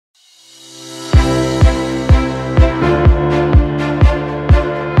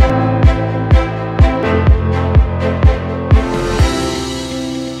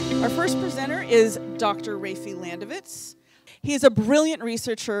Dr. Raphael Landovitz. He is a brilliant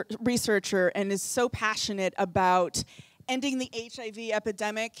researcher and is so passionate about ending the HIV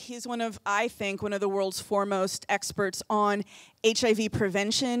epidemic. He's I think, one of the world's foremost experts on HIV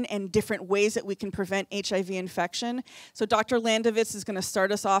prevention and different ways that we can prevent HIV infection. So Dr. Landovitz is going to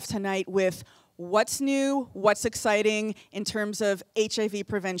start us off tonight with what's new, what's exciting in terms of HIV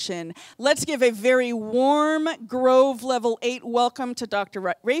prevention. Let's give a very warm Grove Level 8 welcome to Dr.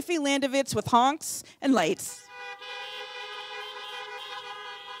 Raphael Landovitz with honks and lights.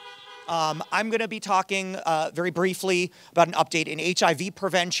 I'm going to be talking very briefly about an update in HIV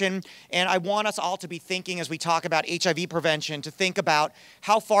prevention, and I want us all to be thinking as we talk about HIV prevention to think about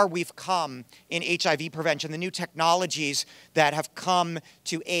how far we've come in HIV prevention, the new technologies that have come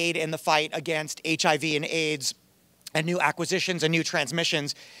to aid in the fight against HIV and AIDS, and new acquisitions and new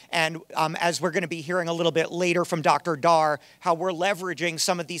transmissions. And as we're going to be hearing a little bit later from Dr. Dar, how we're leveraging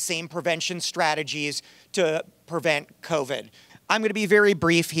some of these same prevention strategies to prevent COVID. I'm going to be very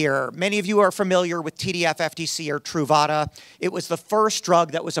brief here. Many of you are familiar with TDF-FTC or Truvada. It was the first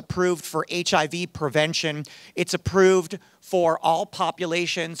drug that was approved for HIV prevention. It's approved for all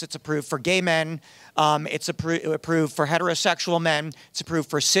populations. It's approved for gay men. It's approved for heterosexual men. It's approved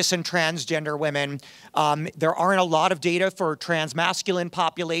for cis and transgender women. There aren't a lot of data for transmasculine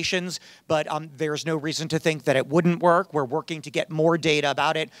populations, but there's no reason to think that it wouldn't work. We're working to get more data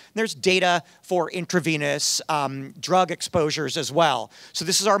about it. There's data for intravenous drug exposures as well. So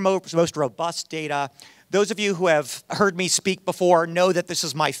this is our most robust data. Those of you who have heard me speak before know that this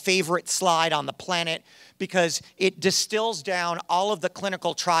is my favorite slide on the planet because it distills down all of the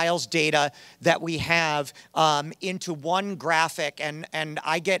clinical trials data that we have into one graphic, and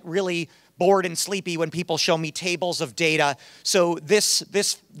I get really bored and sleepy when people show me tables of data. So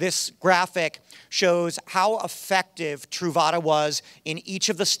this graphic shows how effective Truvada was in each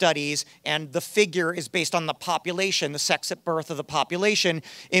of the studies, and the figure is based on the population, the sex at birth of the population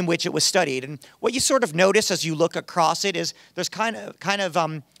in which it was studied. And what you sort of notice as you look across it is there's kind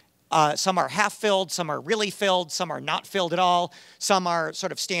of some are half filled, some are really filled, some are not filled at all, some are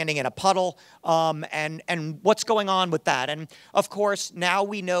sort of standing in a puddle, and what's going on with that? And of course, now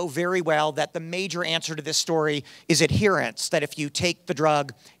we know very well that the major answer to this story is adherence, that if you take the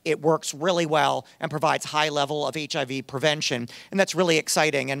drug, it works really well and provides high level of HIV prevention, and that's really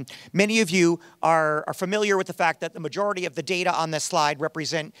exciting. And many of you are familiar with the fact that the majority of the data on this slide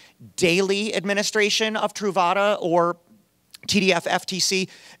represent daily administration of Truvada or TDF-FTC,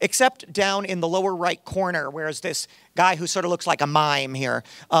 except down in the lower right corner, where is this guy who sort of looks like a mime here.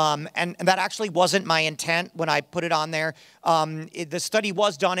 And that actually wasn't my intent when I put it on there. The study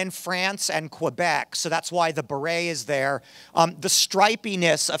was done in France and Quebec, so that's why the beret is there. The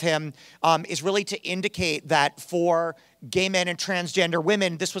stripiness of him is really to indicate that for gay men and transgender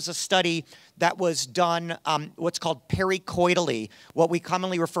women, this was a study that was done what's called pericoitally, what we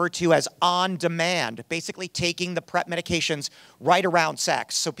commonly refer to as on demand, basically taking the PrEP medications right around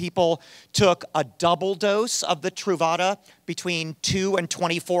sex. So people took a double dose of the Truvada between 2 and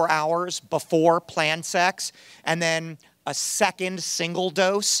 24 hours before planned sex, and then a second single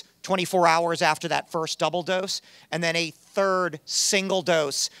dose 24 hours after that first double dose, and then a third single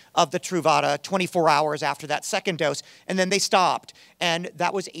dose of the Truvada 24 hours after that second dose, and then they stopped. And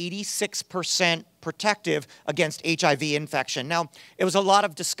that was 86% protective against HIV infection. Now, it was a lot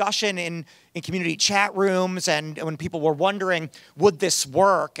of discussion in community chat rooms, and when people were wondering, would this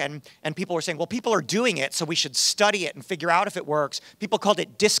work? And people were saying, well, people are doing it, so we should study it and figure out if it works. People called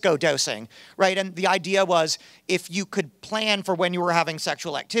it disco dosing, right? And the idea was if you could plan for when you were having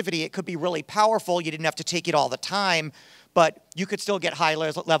sexual activity, it could be really powerful. You didn't have to take it all the time, but you could still get high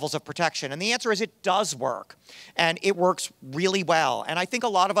levels of protection. And the answer is it does work, and it works really well. And I think a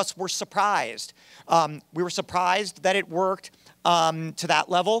lot of us were surprised. We were surprised that it worked to that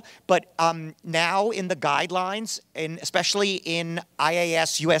level, but now in the guidelines, and especially in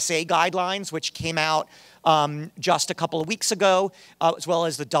IAS USA guidelines, which came out just a couple of weeks ago, as well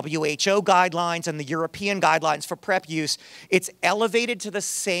as the WHO guidelines and the European guidelines for PrEP use, it's elevated to the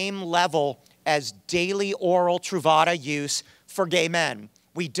same level as daily oral Truvada use for gay men.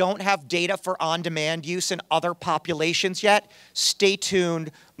 We don't have data for on-demand use in other populations yet. Stay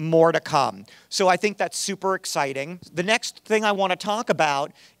tuned, more to come. So I think that's super exciting. The next thing I want to talk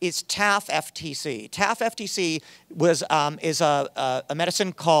about is TAF-FTC. TAF-FTC is a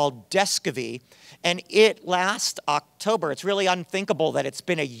medicine called Descovy, and it last October, it's really unthinkable that it's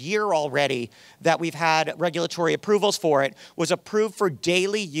been a year already that we've had regulatory approvals for it, was approved for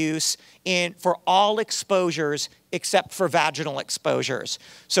daily use for all exposures except for vaginal exposures.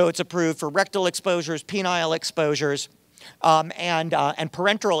 So it's approved for rectal exposures, penile exposures. and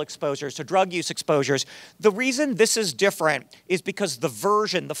parenteral exposures, so drug use exposures. The reason this is different is because the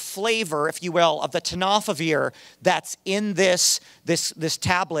version, the flavor, if you will, of the tenofovir that's in this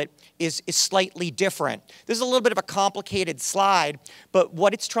tablet is slightly different. This is a little bit of a complicated slide, but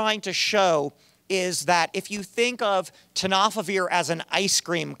what it's trying to show is that if you think of tenofovir as an ice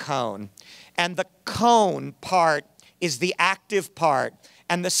cream cone, and the cone part is the active part,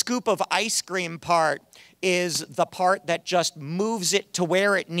 and the scoop of ice cream part is the part that just moves it to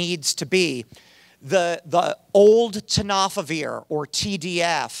where it needs to be. The old tenofovir, or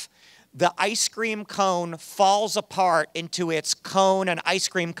TDF, the ice cream cone falls apart into its cone and ice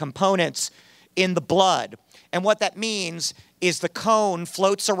cream components in the blood. And what that means is the cone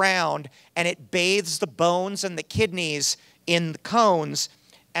floats around and it bathes the bones and the kidneys in the cones,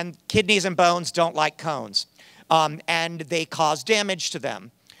 and kidneys and bones don't like cones, and they cause damage to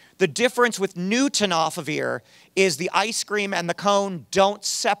them. The difference with new tenofovir is the ice cream and the cone don't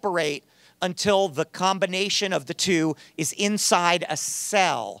separate until the combination of the two is inside a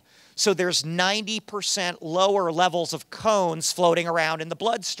cell. So there's 90% lower levels of cones floating around in the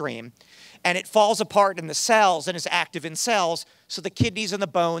bloodstream. And it falls apart in the cells and is active in cells, so the kidneys and the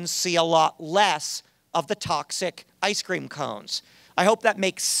bones see a lot less of the toxic ice cream cones. I hope that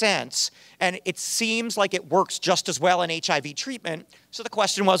makes sense. And it seems like it works just as well in HIV treatment. So the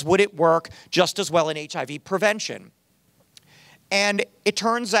question was, would it work just as well in HIV prevention? And it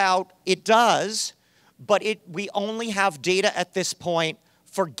turns out it does, but we only have data at this point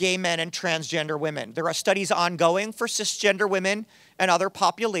for gay men and transgender women. There are studies ongoing for cisgender women and other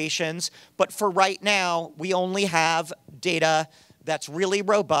populations, but for right now, we only have data that's really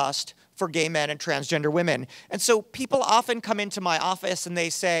robust for gay men and transgender women. And so people often come into my office and they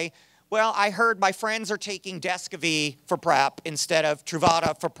say, well, I heard my friends are taking Descovy for PrEP instead of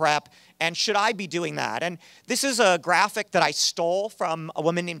Truvada for PrEP, and should I be doing that? And this is a graphic that I stole from a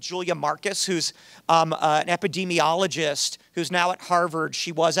woman named Julia Marcus, who's an epidemiologist who's now at Harvard.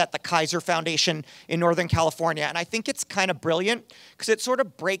 She was at the Kaiser Foundation in Northern California. And I think it's kind of brilliant because it sort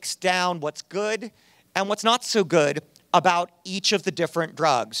of breaks down what's good and what's not so good about each of the different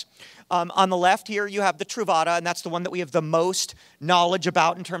drugs. On the left here, you have the Truvada, and that's the one that we have the most knowledge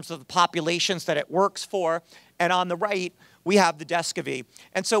about in terms of the populations that it works for. And on the right, we have the Descovy.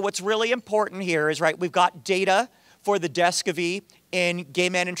 And so what's really important here is, right, we've got data for the Descovy in gay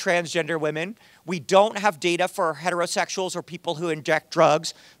men and transgender women. We don't have data for heterosexuals or people who inject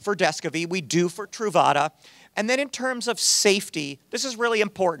drugs for Descovy. We do for Truvada. And then in terms of safety, this is really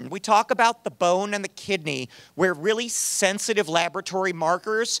important. We talk about the bone and the kidney, where really sensitive laboratory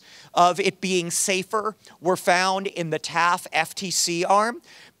markers of it being safer were found in the TAF-FTC arm,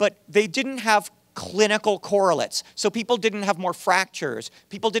 but they didn't have clinical correlates. So people didn't have more fractures.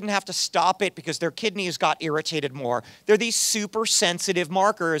 People didn't have to stop it because their kidneys got irritated more. They're these super sensitive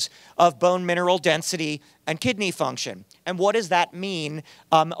markers of bone mineral density and kidney function. And what does that mean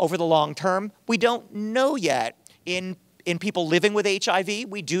over the long term? We don't know yet. In people living with HIV,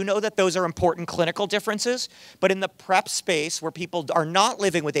 we do know that those are important clinical differences. But in the PrEP space, where people are not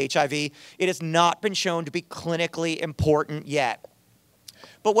living with HIV, it has not been shown to be clinically important yet.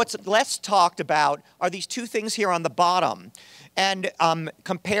 But what's less talked about are these two things here on the bottom. And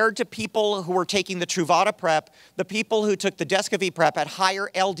compared to people who were taking the Truvada PrEP, the people who took the Descovy PrEP had higher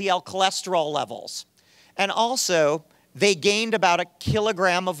LDL cholesterol levels. And also, they gained about 1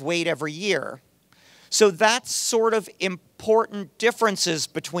 kilogram of weight every year. So that's sort of important differences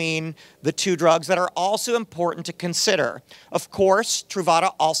between the two drugs that are also important to consider. Of course,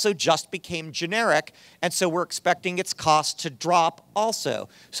 Truvada also just became generic, and so we're expecting its cost to drop also.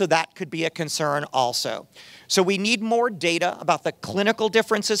 So that could be a concern also. So we need more data about the clinical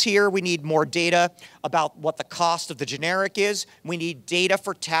differences here. We need more data about what the cost of the generic is. We need data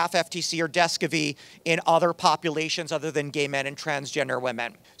for TAF, FTC, or Descovy in other populations other than gay men and transgender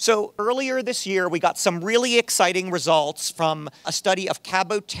women. So earlier this year, we got some really exciting results from a study of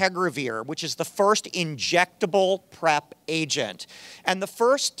cabotegravir, which is the first injectable PrEP agent. And the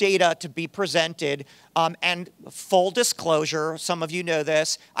first data to be presented, and full disclosure, some of you know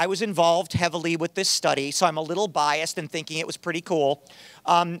this, I was involved heavily with this study, so I'm a little biased in thinking it was pretty cool.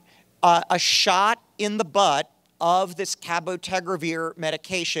 A shot in the butt of this cabotegravir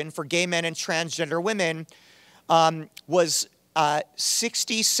medication for gay men and transgender women was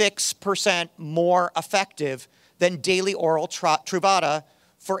 66% more effective than daily oral Truvada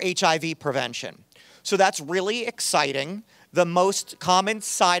for HIV prevention. So that's really exciting. The most common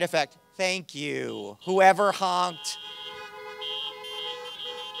side effect, thank you, whoever honked.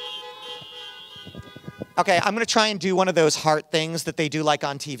 Okay, I'm gonna try and do one of those heart things that they do like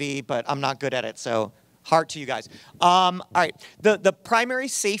on TV, but I'm not good at it, so Heart to you guys. All right, the primary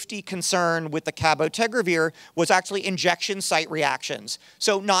safety concern with the cabotegravir was actually injection site reactions.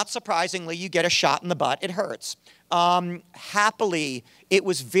 So not surprisingly, you get a shot in the butt, it hurts. Happily, it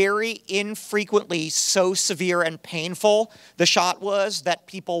was very infrequently so severe and painful, the shot was, that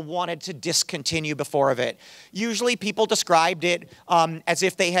people wanted to discontinue before of it. Usually people described it as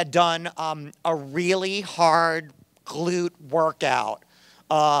if they had done a really hard glute workout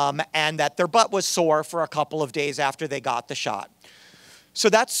and that their butt was sore for a couple of days after they got the shot. So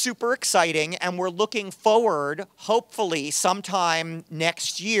that's super exciting, and we're looking forward, hopefully sometime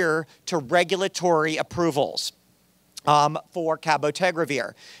next year, to regulatory approvals for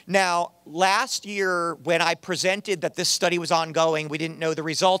cabotegravir. Now, last year when I presented that this study was ongoing, we didn't know the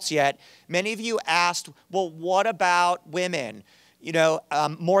results yet, many of you asked, well, what about women? You know,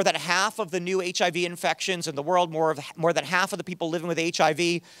 more than half of the new HIV infections in the world, more than half of the people living with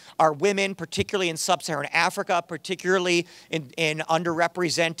HIV are women, particularly in sub-Saharan Africa, particularly in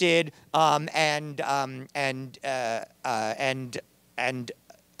underrepresented and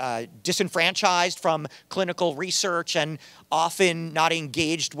disenfranchised from clinical research and often not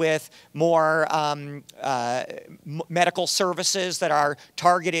engaged with more medical services that are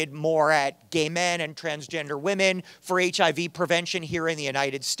targeted more at gay men and transgender women for HIV prevention here in the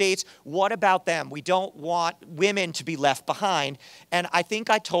United States. What about them? We don't want women to be left behind. And I think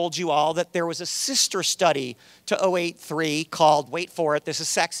I told you all that there was a sister study to 083 called, wait for it, this is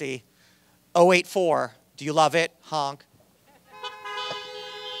sexy, 084. Do you love it? Honk.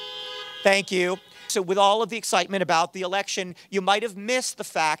 Thank you. So with all of the excitement about the election, you might have missed the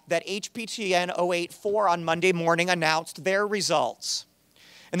fact that HPTN 084 on Monday morning announced their results.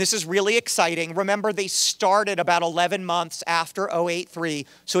 And this is really exciting. Remember, they started about 11 months after 083,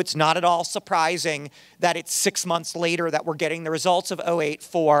 so it's not at all surprising that it's 6 months later that we're getting the results of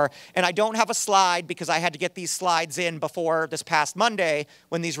 084. And I don't have a slide because I had to get these slides in before this past Monday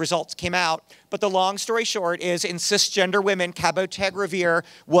when these results came out. But the long story short is in cisgender women, cabotegravir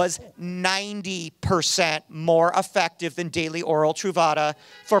was 90% more effective than daily oral Truvada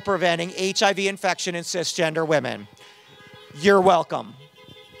for preventing HIV infection in cisgender women. You're welcome.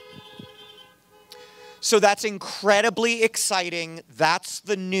 So that's incredibly exciting. That's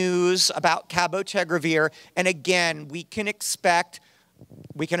the news about cabotegravir. And again, we can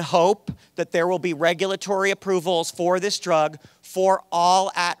hope that there will be regulatory approvals for this drug for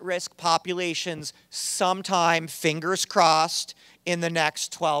all at-risk populations sometime, fingers crossed, in the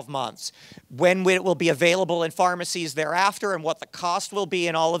next 12 months. When it will be available in pharmacies thereafter and what the cost will be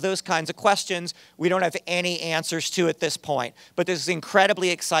and all of those kinds of questions, we don't have any answers to at this point. But this is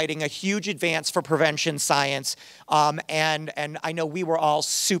incredibly exciting, a huge advance for prevention science, and I know we were all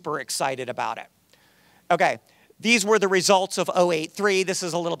super excited about it. Okay. These were the results of 083. This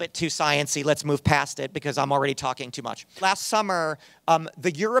is a little bit too sciencey. Let's move past it because I'm already talking too much. Last summer,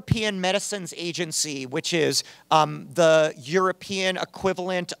 the European Medicines Agency, which is the European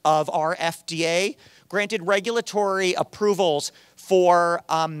equivalent of our FDA, granted regulatory approvals for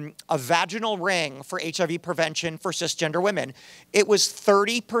a vaginal ring for HIV prevention for cisgender women. It was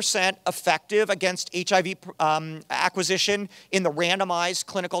 30% effective against HIV acquisition in the randomized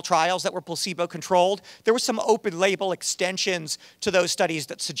clinical trials that were placebo-controlled. There were some open label extensions to those studies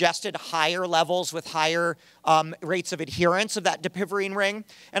that suggested higher levels with higher rates of adherence of that dapivirine ring.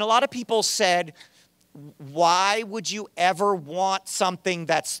 And a lot of people said, why would you ever want something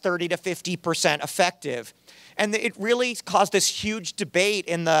that's 30 to 50% effective? And it really caused this huge debate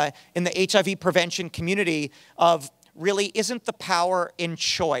in the HIV prevention community of really, isn't the power in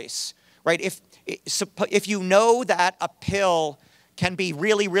choice, right? If you know that a pill can be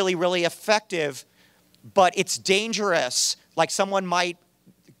really, really, really effective, but it's dangerous, like someone might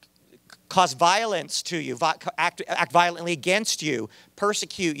cause violence to you, act violently against you,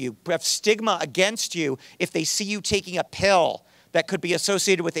 persecute you, have stigma against you if they see you taking a pill that could be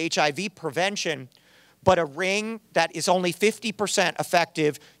associated with HIV prevention, but a ring that is only 50%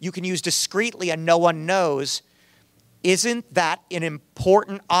 effective, you can use discreetly and no one knows, isn't that an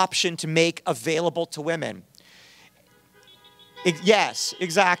important option to make available to women? Yes,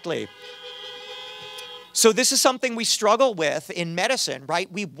 exactly. So this is something we struggle with in medicine,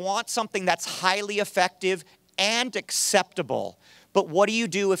 right? We want something that's highly effective and acceptable. But what do you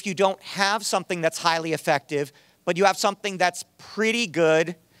do if you don't have something that's highly effective, but you have something that's pretty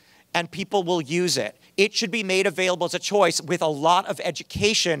good and people will use it? It should be made available as a choice with a lot of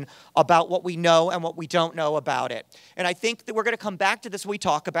education about what we know and what we don't know about it. And I think that we're going to come back to this when we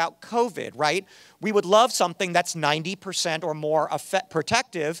talk about COVID, right? We would love something that's 90% or more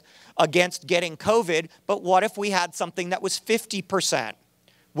protective against getting COVID, but what if we had something that was 50%?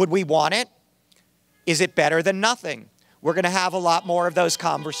 Would we want it? Is it better than nothing? We're going to have a lot more of those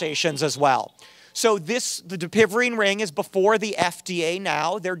conversations as well. So the dapivirine ring is before the FDA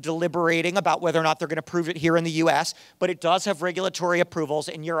now. They're deliberating about whether or not they're going to approve it here in the US, but it does have regulatory approvals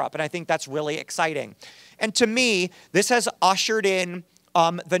in Europe, and I think that's really exciting. And to me, this has ushered in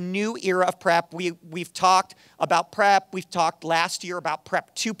the new era of PrEP. We've talked about PrEP. We've talked last year about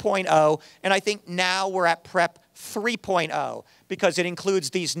PrEP 2.0, and I think now we're at PrEP 3.0 because it includes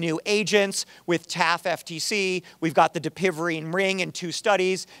these new agents with TAF-FTC. We've got the dapivirine ring in 2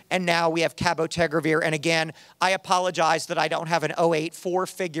 studies, and now we have cabotegravir. And again, I apologize that I don't have an 084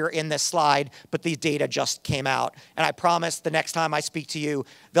 figure in this slide, but these data just came out. And I promise the next time I speak to you,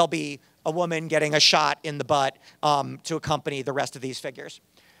 there'll be a woman getting a shot in the butt to accompany the rest of these figures.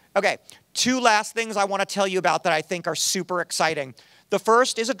 Okay, 2 last things I want to tell you about that I think are super exciting. The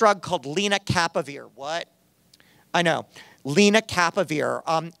first is a drug called lenacapavir. What? I know. Lenacapavir.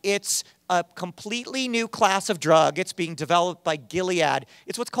 It's a completely new class of drug. It's being developed by Gilead.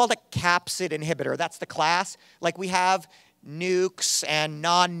 It's what's called a capsid inhibitor. That's the class. Like we have nukes and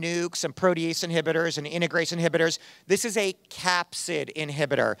non-nukes and protease inhibitors and integrase inhibitors. This is a capsid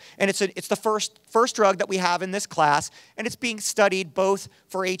inhibitor. And it's the first drug that we have in this class. And it's being studied both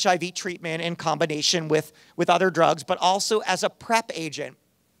for HIV treatment in combination with other drugs, but also as a PrEP agent.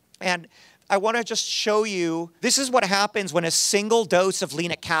 And I want to just show you, this is what happens when a single dose of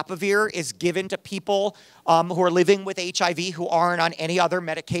lenacapavir is given to people who are living with HIV who aren't on any other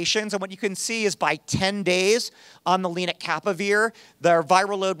medications. And what you can see is by 10 days on the lenacapavir, their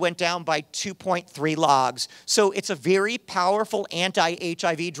viral load went down by 2.3 logs. So it's a very powerful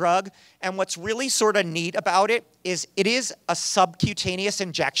anti-HIV drug. And what's really sort of neat about it is a subcutaneous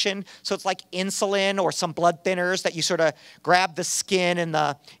injection. So it's like insulin or some blood thinners that you sort of grab the skin in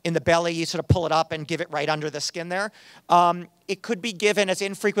the belly, you sort of pull it up and give it right under the skin there. It could be given as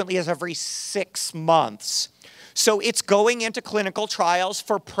infrequently as every 6 months. So it's going into clinical trials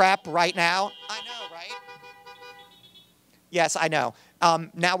for PrEP right now. I know, right? Yes, I know.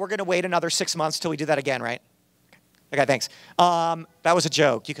 Now we're going to wait another 6 months till we do that again, right? Okay, thanks. That was a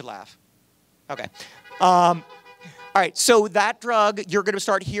joke. You could laugh. Okay. All right, so that drug you're going to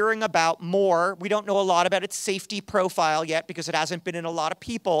start hearing about more. We don't know a lot about its safety profile yet because it hasn't been in a lot of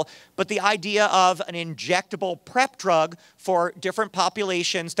people, but the idea of an injectable PrEP drug for different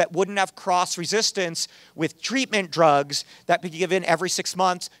populations that wouldn't have cross-resistance with treatment drugs that be given every 6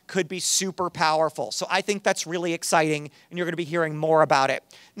 months could be super powerful. So I think that's really exciting, and you're going to be hearing more about it.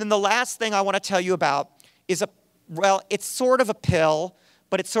 And then the last thing I want to tell you about is well, it's sort of a pill,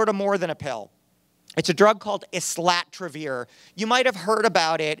 but it's sort of more than a pill. It's a drug called islatravir. You might have heard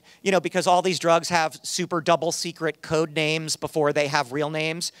about it, because all these drugs have super double secret code names before they have real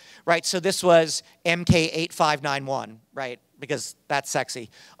names, right? So this was MK8591, right? Because that's sexy.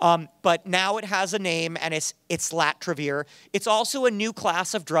 But now it has a name, and it's islatravir. It's also a new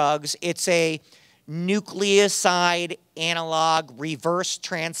class of drugs. It's a nucleoside analog reverse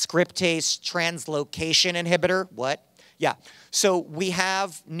transcriptase translocation inhibitor. What? Yeah. So we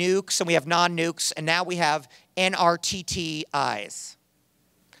have nukes and we have non-nukes, and now we have NRTTIs.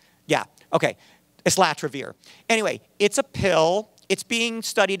 Yeah. Okay. Islatravir. Anyway, it's a pill. It's being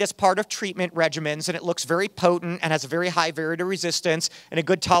studied as part of treatment regimens, and it looks very potent and has a very high variant resistance and a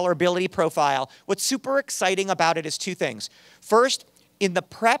good tolerability profile. What's super exciting about it is 2 things. First, in the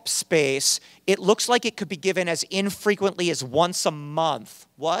PrEP space, it looks like it could be given as infrequently as once a month.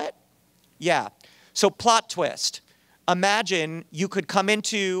 What? Yeah. So plot twist. Imagine you could come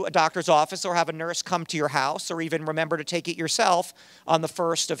into a doctor's office or have a nurse come to your house, or even remember to take it yourself on the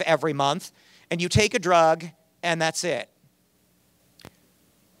 1st of every month, and you take a drug, and that's it.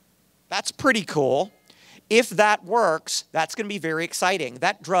 That's pretty cool. If that works, that's going to be very exciting.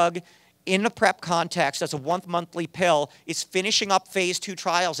 That drug, in the PrEP context, as a monthly pill, is finishing up phase 2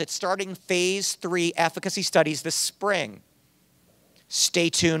 trials. It's starting phase 3 efficacy studies this spring. Stay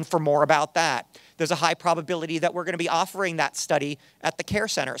tuned for more about that. There's a high probability that we're going to be offering that study at the Care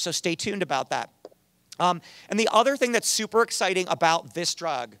Center, so stay tuned about that. And the other thing that's super exciting about this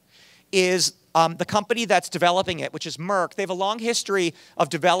drug is the company that's developing it, which is Merck. They have a long history of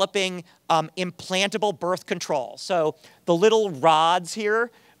developing implantable birth control. So the little rods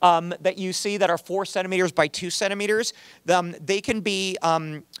here that you see that are 4 centimeters by 2 centimeters, they can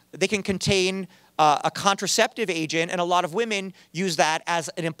contain a contraceptive agent, and a lot of women use that as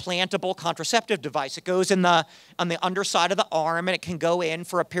an implantable contraceptive device. It goes on the underside of the arm, and it can go in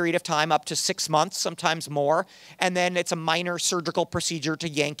for a period of time up to 6 months, sometimes more, and then it's a minor surgical procedure to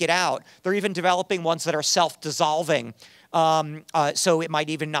yank it out. They're even developing ones that are self-dissolving. So it might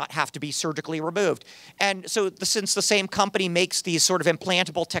even not have to be surgically removed. And so since the same company makes these sort of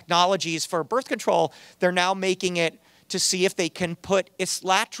implantable technologies for birth control, they're now making it to see if they can put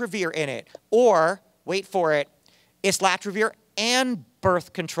islatravir in it, or, wait for it, islatravir and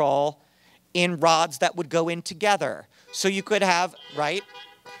birth control in rods that would go in together. So you could have, right?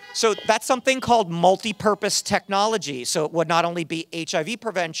 So that's something called multi-purpose technology. So it would not only be HIV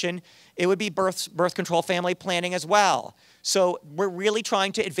prevention, it would be birth control family planning as well. So we're really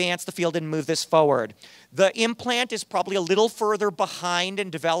trying to advance the field and move this forward. The implant is probably a little further behind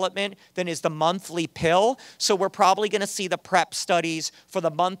in development than is the monthly pill. So we're probably going to see the PrEP studies for the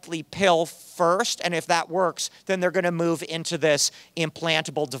monthly pill first. And if that works, then they're going to move into this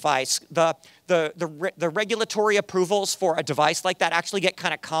implantable device. The regulatory approvals for a device like that actually get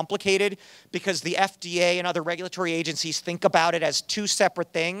kind of complicated because the FDA and other regulatory agencies think about it as two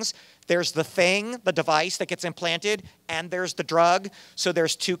separate things. There's the thing, the device that gets implanted, and there's the drug. So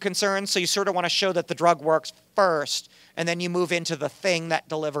there's two concerns. So you sort of want to show that the drug works first, and then you move into the thing that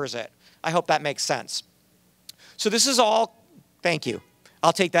delivers it. I hope that makes sense. So this is all, thank you.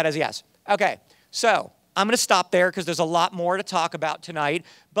 I'll take that as yes. Okay, so I'm going to stop there because there's a lot more to talk about tonight.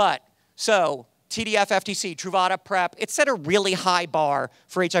 But so TDF, FTC, Truvada, PrEP, it set a really high bar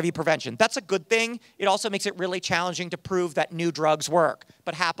for HIV prevention. That's a good thing. It also makes it really challenging to prove that new drugs work.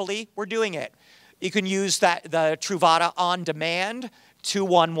 But happily, we're doing it. You can use the Truvada on demand,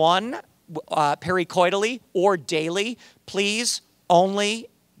 211, pericoidally or daily. Please, only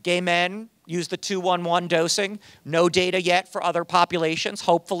gay men use the 211 dosing. No data yet for other populations,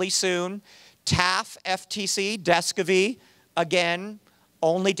 hopefully soon. TAF, FTC, Descovy, again,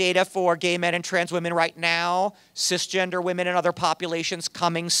 only data for gay men and trans women right now, cisgender women and other populations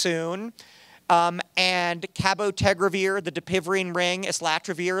coming soon. And cabotegravir, the dapivirine ring,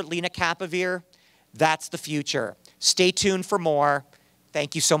 islatravir, lenacapavir, that's the future. Stay tuned for more.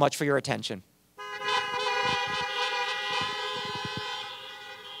 Thank you so much for your attention.